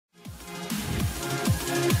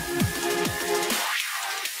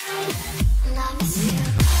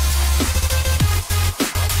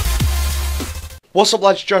What's up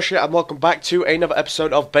lads, Josh here and welcome back to another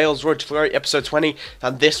episode of Bale's Road to Glory, episode 20,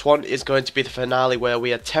 and this one is going to be the finale where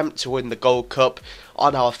we attempt to win the Gold Cup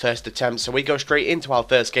on our first attempt. So we go straight into our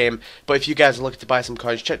first game, but if you guys are looking to buy some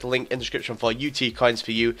coins, check the link in the description for UT coins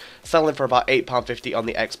for you, selling for about £8.50 on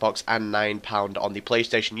the Xbox and £9 on the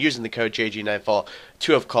PlayStation using the code JG94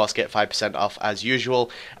 to of course get 5% off as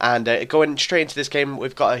usual. And going straight into this game,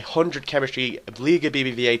 we've got a 100 chemistry Liga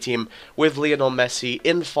BBVA team with Lionel Messi,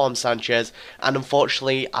 informed Sanchez, and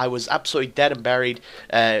unfortunately I was absolutely dead and buried,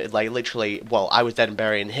 I was dead and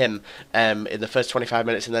burying him in the first 25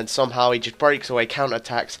 minutes, and then somehow he just breaks away,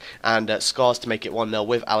 counter-attacks, and scores to make it 1-0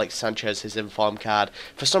 with Alex Sanchez, his informed card.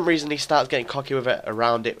 For some reason he starts getting cocky with it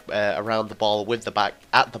around the ball with the back,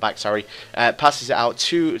 passes it out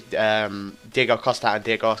to Diego Costa, and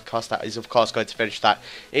Diego Costa is of course going to finish that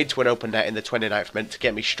into an open net in the 29th minute to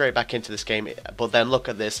get me straight back into this game. But then look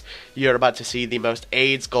at this, you're about to see the most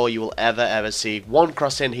AIDS goal you will ever see. One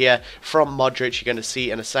cross in here from Modric, you're going to see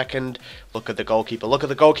in a second. Look at the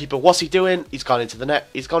goalkeeper, what's he doing? He's gone into the net,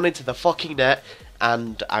 he's gone into the fucking net,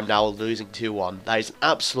 and I'm now losing 2-1. That is an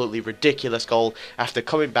absolutely ridiculous goal. After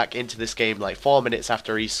coming back into this game like 4 minutes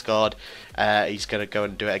after he scored, he's going to go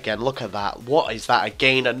and do it again. Look at that. What is that?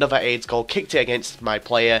 Again, another AIDS goal. Kicked it against my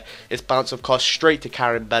player. It's bounced, of course, straight to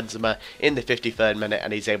Karim Benzema in the 53rd minute,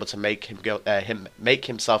 and he's able to make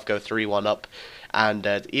himself go 3-1 up. And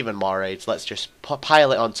even more AIDS. Let's just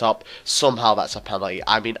pile it on top. Somehow that's a penalty.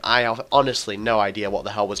 I mean, I have honestly no idea what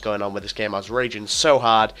the hell was going on with this game. I was raging so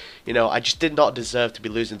hard. You know, I just did not deserve to be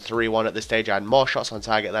losing 3-1 at this stage. I had more shots on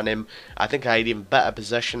target than him. I think I had even better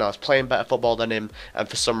possession. I was playing better football than him. And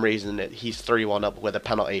for some reason, he's 3-1 up with a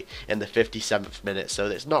penalty in the 57th minute. So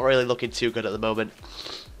it's not really looking too good at the moment.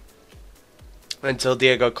 Until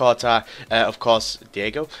Diego Courtois,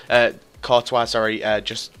 Courtois,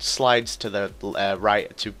 just slides to the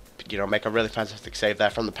right to make a really fantastic save there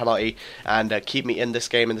from the penalty and keep me in this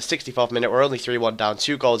game. In the 64th minute, we're only 3-1 down.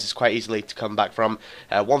 2 goals is quite easily to come back from.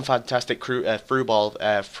 One fantastic through ball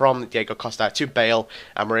from Diego Costa to Bale,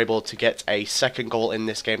 and we're able to get a second goal in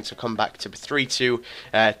this game to come back to 3-2.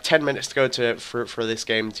 10 minutes to go for this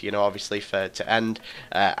game to obviously to end,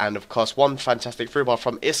 and of course one fantastic through ball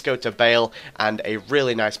from Isco to Bale and a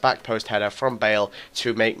really nice back post header from Bale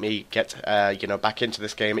to make me get back into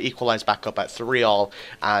this game, equalise back up at 3-all,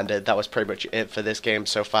 and that was pretty much it for this game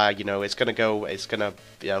so far. It's gonna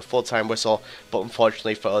full-time whistle, but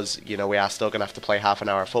unfortunately for us, we are still gonna have to play half an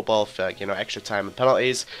hour of football for extra time and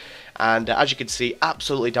penalties. And as you can see,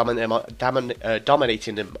 absolutely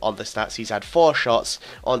dominating him on the stats. He's had 4 shots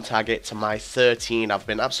on target to my 13. I've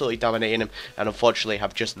been absolutely dominating him, and unfortunately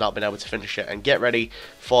have just not been able to finish it. And get ready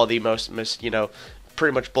for the most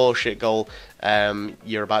pretty much bullshit goal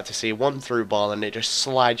you're about to see. One through ball, and it just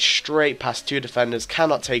slides straight past 2 defenders,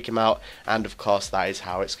 cannot take him out, and of course that is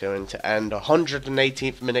how it's going to end.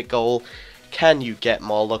 118th minute goal. Can you get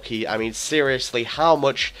more lucky? I mean, seriously, how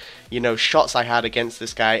much shots I had against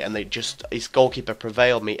this guy, and his goalkeeper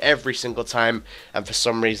prevailed me every single time, and for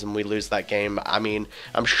some reason we lose that game. I mean,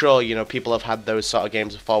 I'm sure people have had those sort of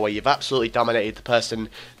games before where you've absolutely dominated the person,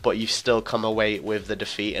 but you still come away with the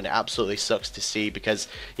defeat, and it absolutely sucks to see, because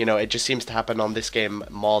it just seems to happen on this game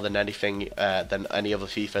more than anything than any other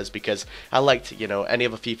FIFAs, because I liked any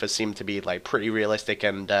other FIFAs seem to be like pretty realistic,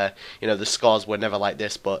 and the scores were never like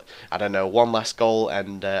this. But I don't know, one less goal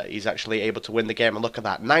and he's actually able to win the game, and look at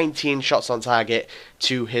that, 19 shots on target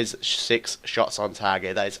to his 6 shots on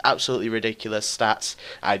target. That is absolutely ridiculous stats.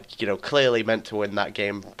 I clearly meant to win that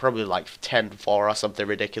game, probably like 10-4 or something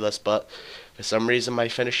ridiculous, but for some reason my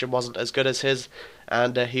finishing wasn't as good as his,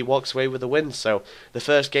 and he walks away with a win. So the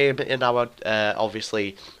first game in our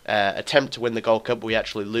attempt to win the Gold Cup, we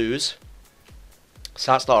actually lose.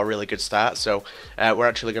 So that's not a really good start. So we're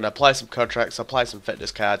actually going to apply some contracts, apply some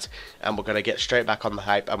fitness cards, and we're going to get straight back on the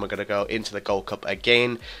hype, and we're going to go into the Gold Cup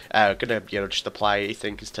again. We're going to just apply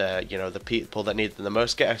things to the people that need them the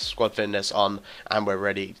most, get our squad fitness on, and we're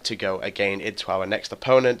ready to go again into our next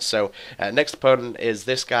opponent. So next opponent is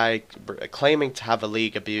this guy claiming to have a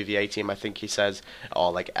Liga BBVA team, I think he says,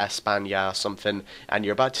 or like España or something, and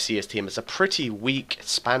you're about to see his team. It's a pretty weak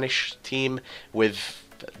Spanish team with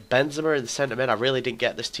Benzema in the centre mid. I really didn't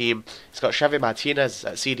get this team. It's got Xavi Martinez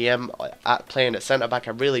at CDM playing at centre back.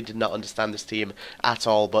 I really did not understand this team at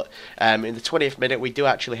all. But in the 20th minute, we do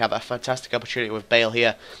actually have a fantastic opportunity with Bale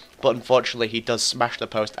here. But unfortunately, he does smash the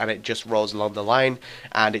post, and it just rolls along the line.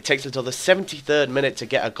 And it takes until the 73rd minute to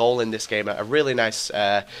get a goal in this game. A really nice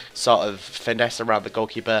sort of finesse around the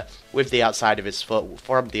goalkeeper. with the outside of his foot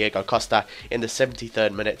from Diego Costa in the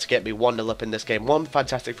 73rd minute to get me 1-0 up in this game. One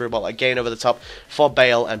fantastic through ball again over the top for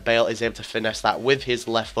Bale, and Bale is able to finesse that with his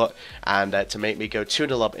left foot and to make me go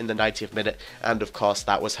 2-0 up in the 90th minute. And of course,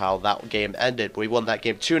 that was how that game ended. We won that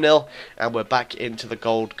game 2-0, and we're back into the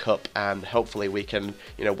Gold Cup, and hopefully we can,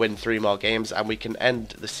 win 3 more games and we can end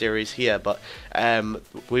the series here. But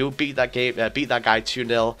we will beat that game, beat that guy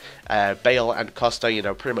 2-0. Bale and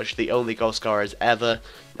Costa, pretty much the only goal scorers ever.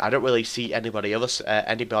 I don't really see anybody else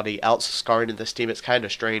scoring in this team. It's kind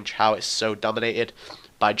of strange how it's so dominated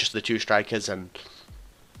by just the 2 strikers. And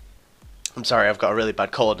I'm sorry, I've got a really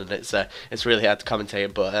bad cold and it's really hard to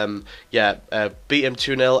commentate, but beat him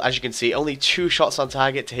 2-0. As you can see, only 2 shots on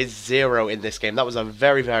target to his 0 in this game. That was a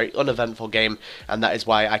very, very uneventful game, and that is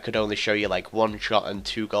why I could only show you like 1 shot and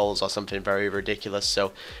 2 goals or something very ridiculous.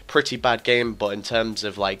 So pretty bad game, but in terms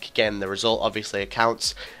of again, the result, obviously it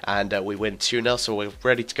counts, and we win 2-0. So we're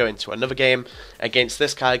ready to go into another game against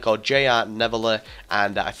this guy called J.R. Neville,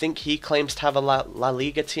 and I think he claims to have a La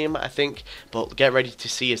Liga team, I think, but get ready to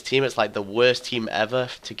see his team. It's like the worst team ever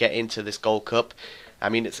to get into this Gold Cup. I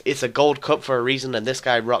mean, it's a Gold Cup for a reason, and this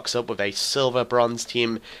guy rocks up with a silver bronze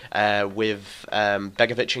team with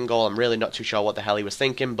Begovic in goal. I'm really not too sure what the hell he was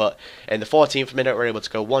thinking, but in the 14th minute, we're able to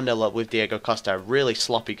go 1-0 up with Diego Costa. A really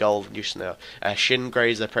sloppy goal, shin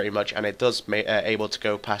grazer pretty much, and it does able to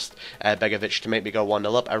go past Begovic to make me go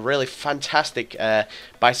 1-0 up. A really fantastic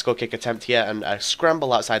bicycle kick attempt here, and a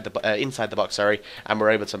scramble inside the box, and we're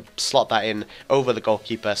able to slot that in over the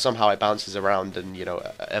goalkeeper. Somehow it bounces around and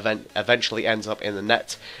eventually ends up in the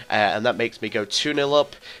net, and that makes me go 2-0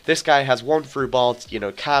 up. This guy has 1 through ball,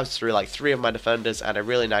 carves through like 3 of my defenders, and a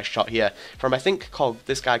really nice shot here from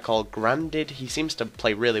this guy called Grandid. He seems to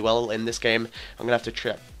play really well in this game. I'm gonna have to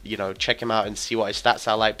check him out and see what his stats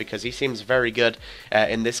are like, because he seems very good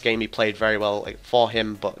in this game. He played very well for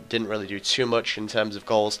him, but didn't really do too much in terms of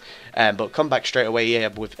goals. But come back straight away here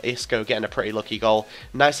with Isco getting a pretty lucky goal.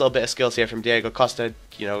 Nice little bit of skills here from Diego Costa,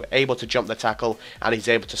 able to jump the tackle, and he's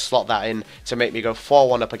able to slot that in to make me go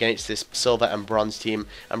 4-1 up against this silver and bronze team.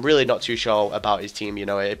 I'm really not too sure about his team.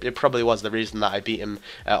 It probably was the reason that I beat him,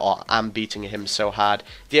 or am beating him so hard.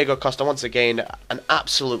 Diego Costa, once again, an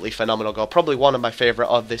absolutely phenomenal goal. Probably one of my favourite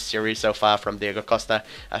of this series so far from Diego Costa.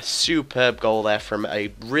 A superb goal there from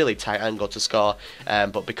a really tight angle to score,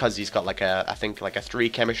 but because he's got I think a 3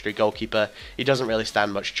 chemistry goalkeeper, he doesn't really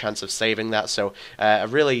stand much chance of saving that. So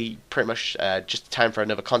really pretty much just time for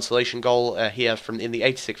another consolation goal here in the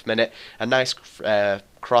 86th minute. A nice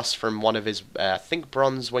cross from one of his I think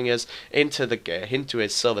bronze wingers into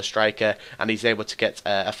his silver striker, and he's able to get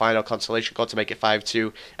a final consolation goal to make it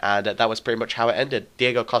 5-2, and that was pretty much how it ended.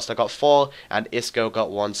 Diego Costa got 4 and Isco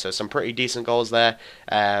got 1, so some pretty decent goals there,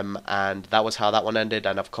 and that was how that one ended.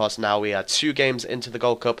 And of course now we are 2 games into the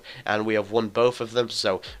Gold Cup, and we have won both of them,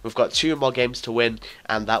 so we've got 2 more games to win,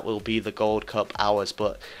 and that will be the Gold Cup ours.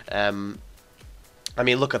 But I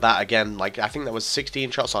mean, look at that again. I think that was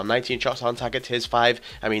 16 shots or 19 shots on target to his 5.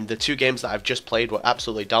 I mean, the 2 games that I've just played were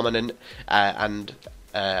absolutely dominant, and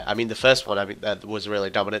I mean, the first one, was really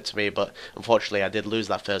dominant to me, but unfortunately I did lose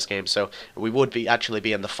that first game, so we would actually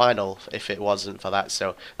be in the final if it wasn't for that,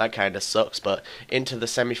 so that kind of sucks. But into the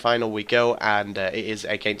semi-final we go, and it is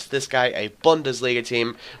against this guy, a Bundesliga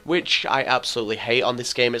team, which I absolutely hate on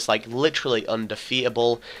this game. It's literally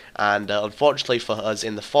undefeatable, and unfortunately for us,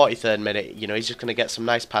 in the 43rd minute, he's just going to get some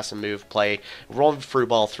nice pass and move play, run through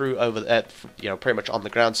ball through over, pretty much on the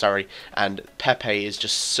ground, and Pepe is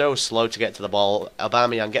just so slow to get to the ball.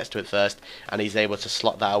 Aubameyang gets to it first, and he's able to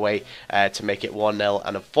slot that away to make it 1-0.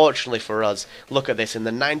 And unfortunately for us, look at this, in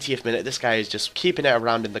the 90th minute, this guy is just keeping it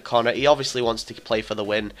around in the corner. He obviously wants to play for the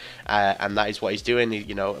win, and that is what he's doing,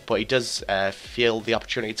 but he does feel the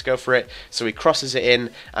opportunity to go for it, so he crosses it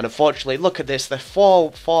in, and unfortunately, look at this, the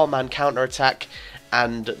four-man counter-attack,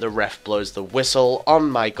 and the ref blows the whistle on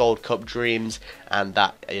my Gold Cup dreams, and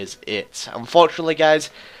that is it. Unfortunately, guys,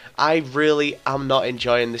 I really am not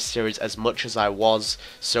enjoying this series as much as I was,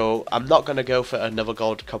 so I'm not going to go for another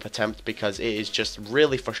Gold Cup attempt, because it is just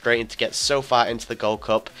really frustrating to get so far into the Gold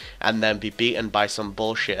Cup and then be beaten by some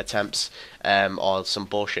bullshit attempts, or some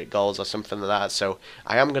bullshit goals or something like that. So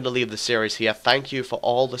I am going to leave the series here. Thank you for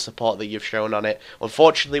all the support that you've shown on it.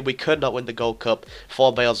 Unfortunately, we could not win the Gold Cup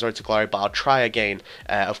for Bale's Road to Glory, but I'll try again,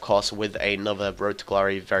 of course, with another Road to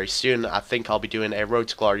Glory very soon. I think I'll be doing a Road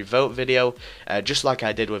to Glory vote video, just like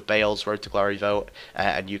I did with Bale's Road to Glory vote,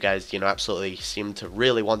 and you guys, absolutely seem to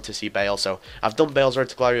really want to see Bale. So I've done Bale's Road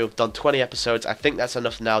to Glory. We've done 20 episodes. I think that's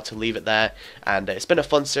enough now to leave it there, and it's been a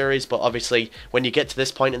fun series, but obviously when you get to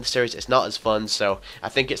this point in the series, it's not as fun. So I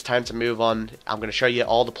think it's time to move on. I'm going to show you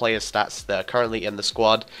all the players' stats that are currently in the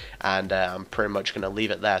squad, and I'm pretty much going to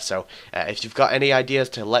leave it there. So if you've got any ideas,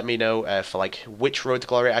 to let me know for like which Road to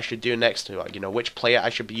Glory I should do next, you know, which player I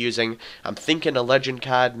should be using. I'm thinking a legend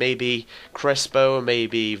card, maybe Crespo,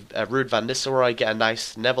 maybe Ruud van Nistelrooy, get a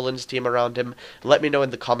nice Netherlands team around him. Let me know in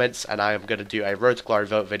the comments, and I am going to do a Road to Glory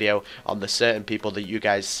vote video on the certain people that you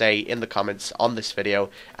guys say in the comments on this video,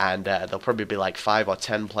 and there'll probably be like 5 or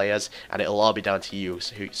 10 players, and it'll all be down to you,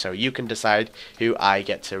 so you can decide who I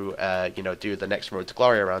get to you know, do the next Road to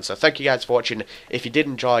Glory around. So thank you guys for watching. If you did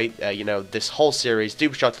enjoy you know, this whole series, do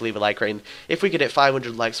be sure to leave a like rating. If we could hit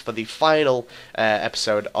 500 likes for the final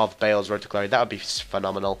episode of Bale's Road to Glory, that would be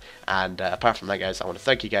phenomenal. And apart from that, guys, I want to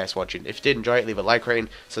thank you guys for watching. If you did enjoy it, leave a like rating,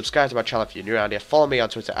 subscribe to my channel if you're new around here, follow me on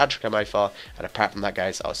Twitter @TrickMI4, and apart from that,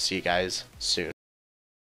 guys, I'll see you guys soon.